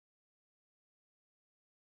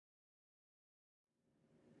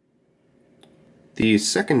The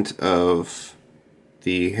second of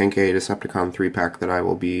the Henkei Decepticon 3-pack that I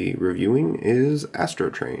will be reviewing is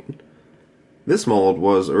Astrotrain. This mold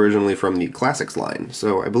was originally from the Classics line,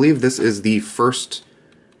 so I believe this is the first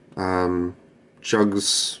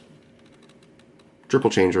Chugs triple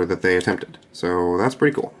changer that they attempted. So that's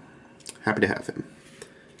pretty cool. Happy to have him.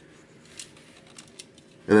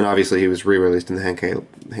 And then obviously he was re-released in the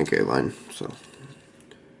Henkei line, so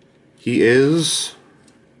he is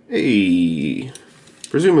a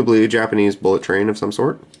presumably a Japanese bullet train of some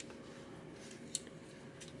sort.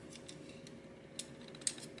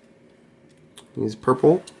 He's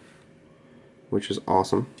purple, which is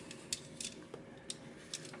awesome.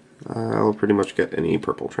 I'll pretty much get any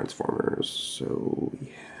purple Transformers, so yeah.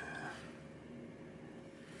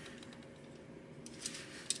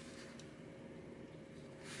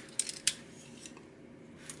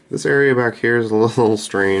 This area back here is a little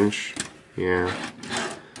strange, yeah,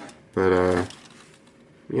 but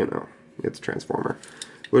you know, it's a Transformer.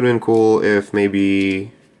 Would have been cool if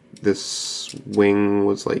maybe this wing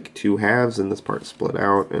was like two halves and this part split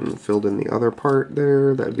out and filled in the other part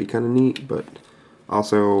there. That'd be kind of neat, but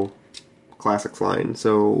also Classics line,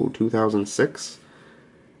 so 2006.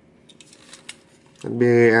 I'd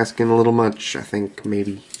be asking a little much, I think,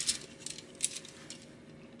 maybe.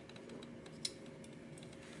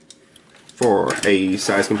 For a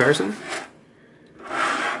size comparison,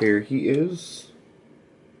 here he is.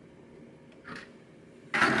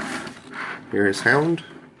 Here is Hound.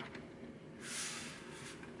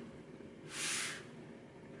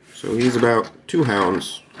 So he's about 2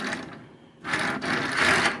 hounds.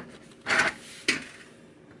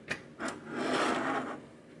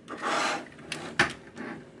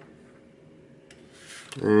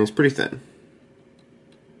 And he's pretty thin.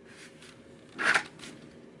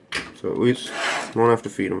 So at least won't have to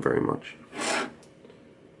feed him very much.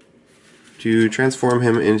 To transform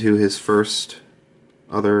him into his first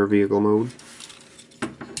other vehicle mode,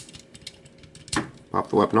 pop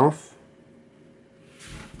the weapon off,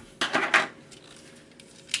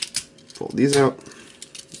 fold these out,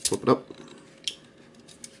 flip it up,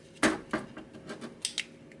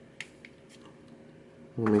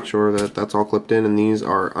 we'll make sure that that's all clipped in and these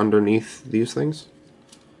are underneath these things.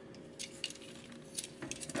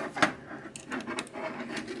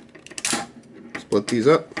 Split these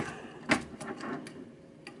up.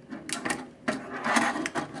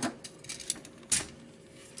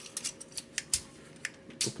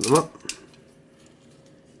 Open them up.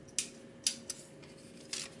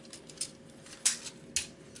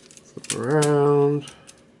 Flip around.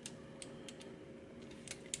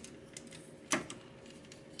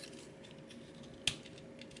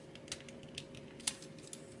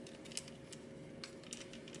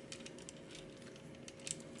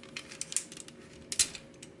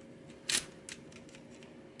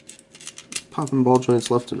 Popping ball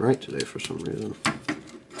joints left and right today for some reason.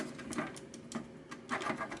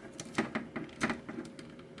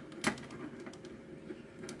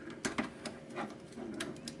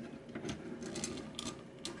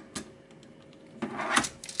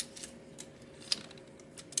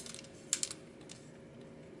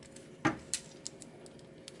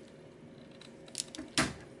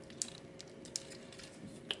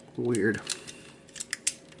 Weird.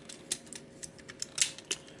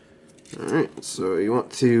 Alright, so you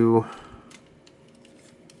want to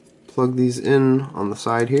plug these in on the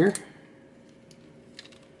side here.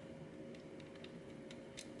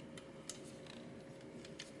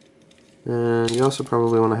 And you also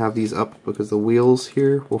probably want to have these up because the wheels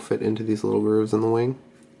here will fit into these little grooves in the wing.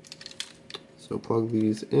 So plug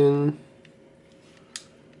these in,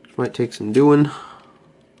 which might take some doing.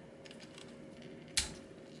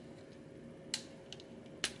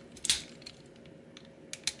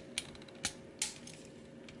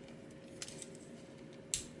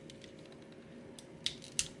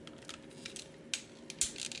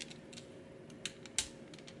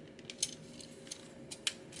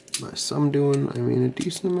 By some doing, I mean a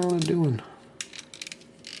decent amount of doing.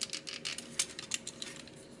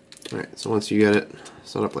 Alright, so once you get it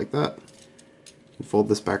set up like that, you fold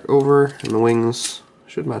this back over, and the wings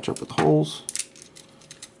should match up with the holes.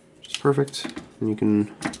 Which is perfect. And you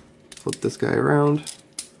can flip this guy around,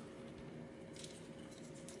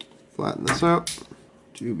 flatten this out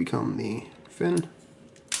to become the fin,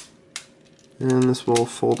 and this will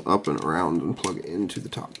fold up and around and plug into the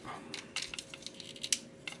top.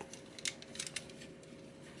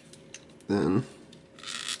 Then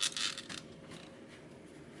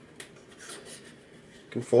you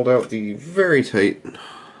can fold out the very tight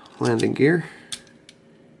landing gear.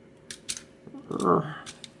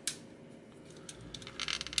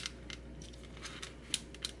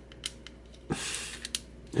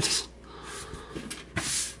 it.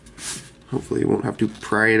 Hopefully you won't have to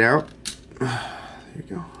pry it out. There you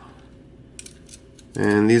go.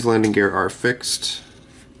 And these landing gear are fixed.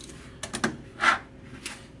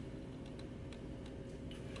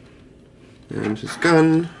 And his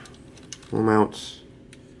gun will mount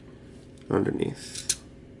underneath.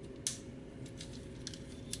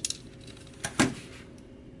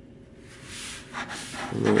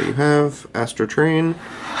 And there you have Astrotrain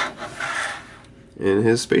in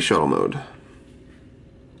his space shuttle mode.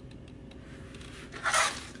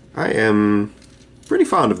 I am pretty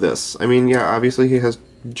fond of this. I mean, yeah, obviously he has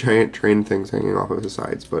giant train things hanging off of his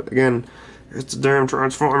sides, but again, it's a damn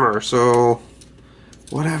Transformer, so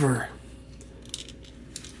whatever.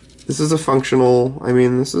 This is a functional, I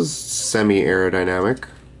mean, this is semi-aerodynamic.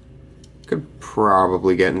 Could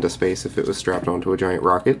probably get into space if it was strapped onto a giant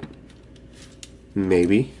rocket.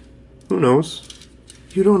 Maybe. Who knows?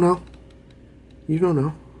 You don't know. You don't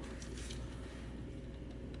know.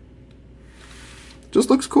 Just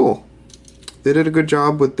looks cool. They did a good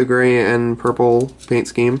job with the gray and purple paint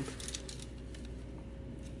scheme.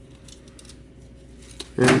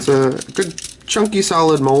 And it's a good chunky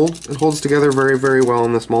solid mold. It holds together very, very well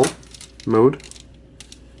in this mode.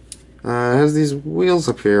 It has these wheels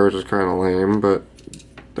up here, which is kind of lame, but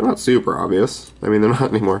they're not super obvious. I mean, they're not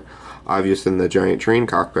any more obvious than the giant train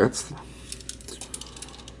cockpits.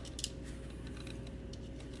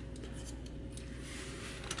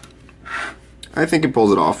 I think it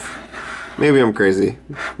pulls it off. Maybe I'm crazy.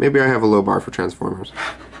 Maybe I have a low bar for Transformers.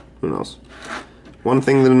 Who knows? One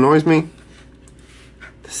thing that annoys me,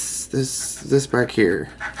 this back here.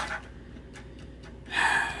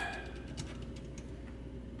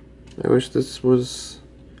 I wish this was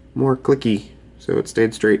more clicky so it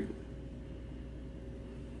stayed straight.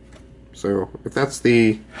 So if that's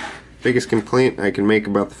the biggest complaint I can make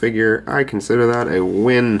about the figure, I consider that a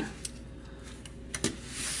win.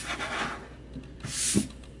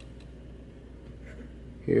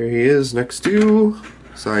 Here he is next to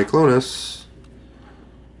Cyclonus.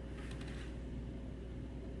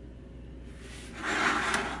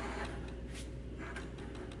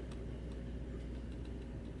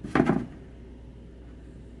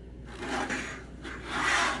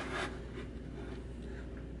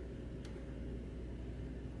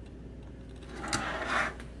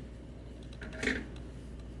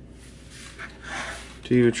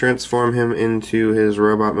 To transform him into his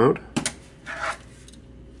robot mode,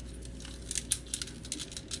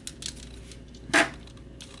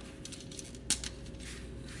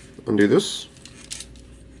 undo this,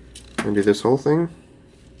 undo this whole thing,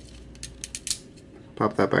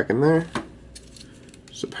 pop that back in there.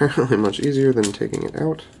 It's apparently much easier than taking it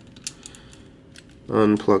out.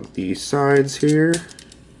 Unplug the sides here.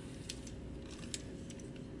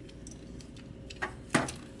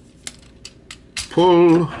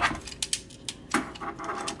 Pull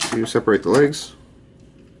to separate the legs,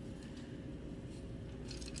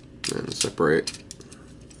 and separate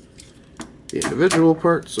the individual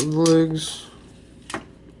parts of the legs.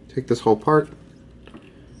 Take this whole part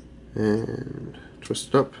and twist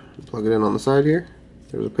it up and plug it in on the side here.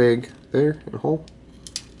 There's a peg there and a hole.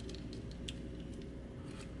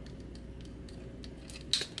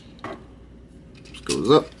 Just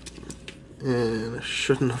goes up, and I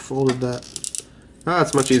shouldn't have folded that. Ah,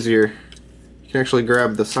 it's much easier. You can actually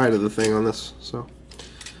grab the side of the thing on this, so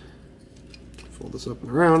fold this up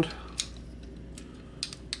and around.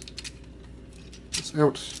 This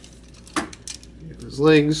out. You have his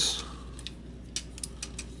legs.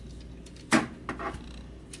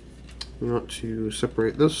 We want to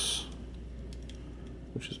separate this,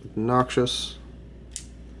 which is obnoxious.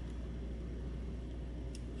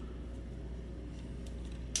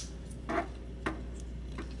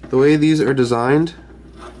 The way these are designed,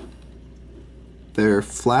 they're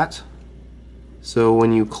flat, so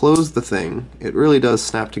when you close the thing, it really does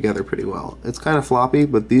snap together pretty well. It's kind of floppy,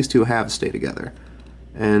 but these two halves stay together.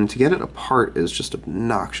 And to get it apart is just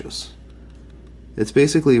obnoxious. It's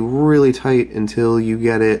basically really tight until you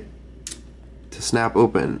get it to snap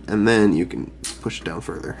open, and then you can push it down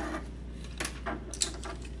further.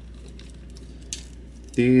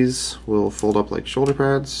 These will fold up like shoulder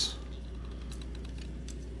pads.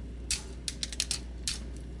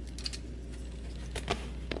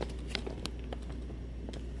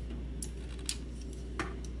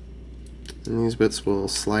 And these bits will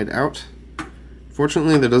slide out.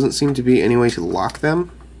 Fortunately, there doesn't seem to be any way to lock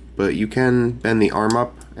them, but you can bend the arm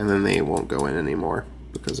up and then they won't go in anymore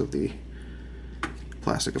because of the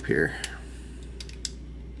plastic up here.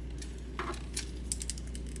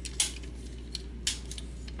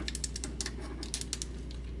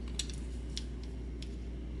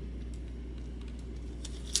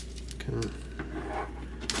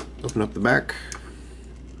 Open up the back,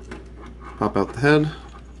 pop out the head,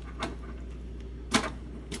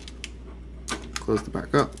 close the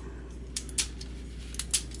back up,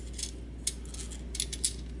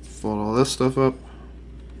 fold all this stuff up.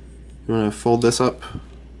 I'm going to fold this up.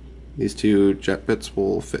 These two jet bits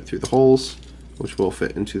will fit through the holes, which will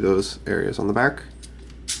fit into those areas on the back.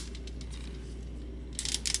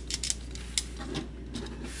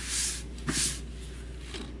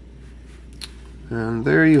 And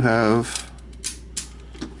there you have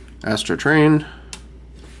Astrotrain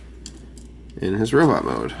in his robot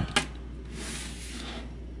mode.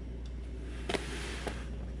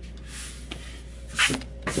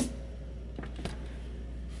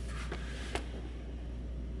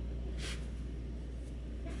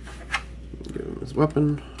 Give him his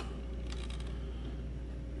weapon.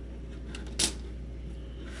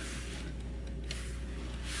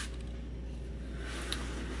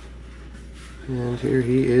 And here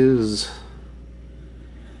he is.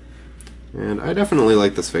 And I definitely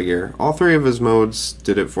like this figure. All three of his modes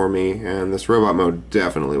did it for me, and this robot mode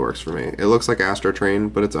definitely works for me. It looks like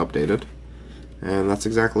Astrotrain, but it's updated. And that's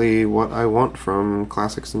exactly what I want from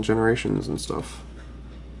Classics and Generations and stuff.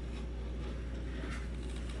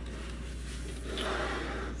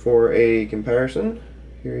 For a comparison,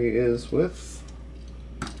 here he is with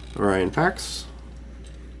Orion Pax.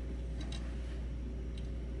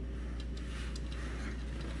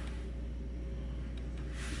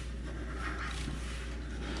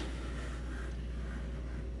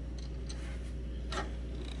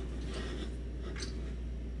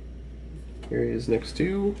 Here he is next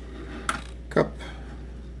to Cup.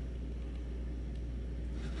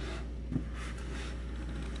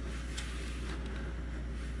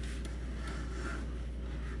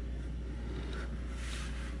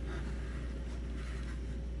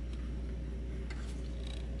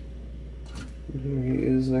 And here he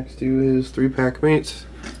is next to his 3-pack mate,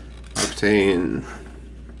 Octane.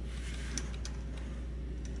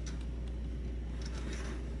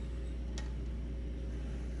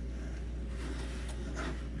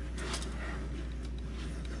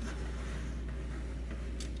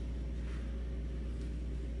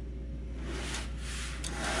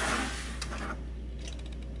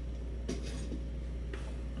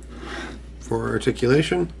 For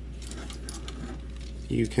articulation,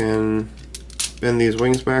 you can bend these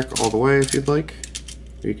wings back all the way if you'd like,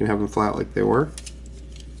 or you can have them flat like they were.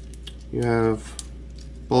 You have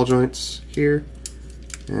ball joints here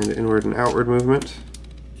and inward and outward movement,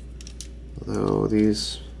 although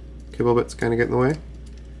these kibble bits kind of get in the way.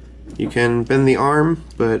 You can bend the arm,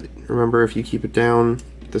 but remember, if you keep it down,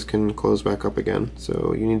 this can close back up again,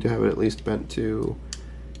 so you need to have it at least bent to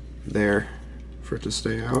there for it to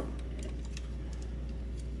stay out.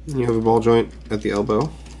 You have a ball joint at the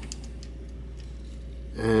elbow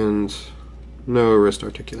and no wrist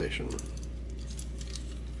articulation.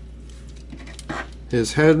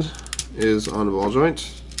 His head is on a ball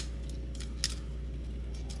joint,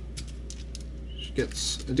 which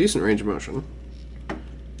gets a decent range of motion,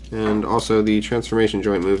 and also the transformation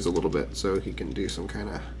joint moves a little bit, so he can do some kind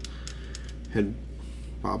of head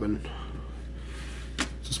bobbing.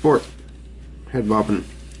 It's a sport, head bobbing.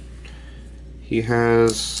 He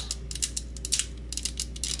has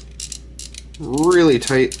really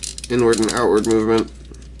tight inward and outward movement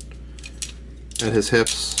at his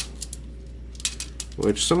hips,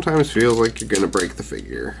 which sometimes feels like you're going to break the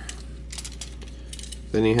figure.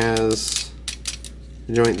 Then he has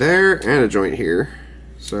a joint there and a joint here,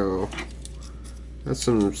 so that's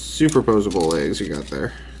some superposable legs you got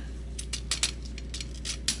there.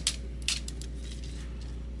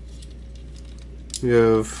 You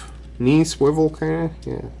have knee swivel, kind of.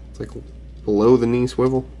 Yeah, it's like below the knee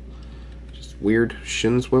swivel. Just weird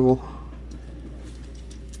shin swivel.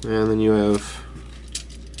 And then you have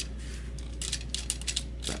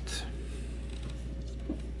that.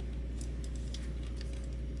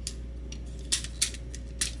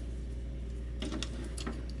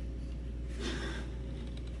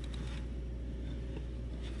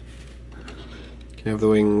 You can have the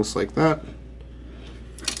wings like that.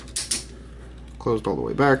 Closed all the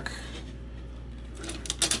way back,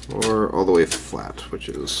 or all the way flat, which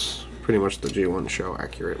is pretty much the G1 show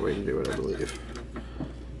accurate way to do it, I believe.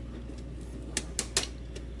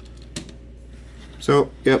 So,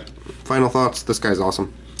 yep, final thoughts, this guy's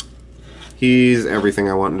awesome. He's everything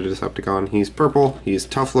I want in a Decepticon. He's purple, he's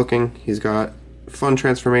tough looking, he's got fun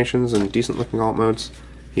transformations and decent looking alt modes.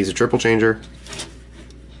 He's a triple changer.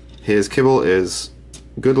 His kibble is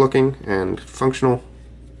good looking and functional.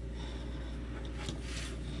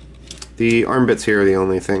 The arm bits here are the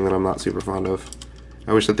only thing that I'm not super fond of.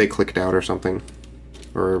 I wish that they clicked out or something.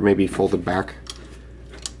 or maybe folded back.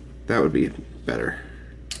 That would be better.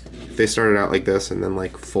 If they started out like this and then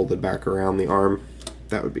like folded back around the arm,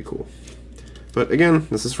 that would be cool. But again,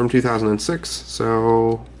 this is from 2006,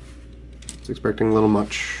 so I was expecting a little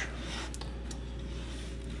much.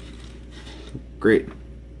 Great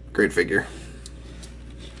figure.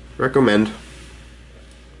 Recommend.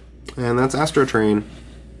 And that's Astrotrain.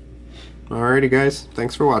 Alrighty guys,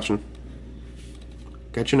 thanks for watching.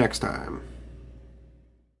 Catch you next time.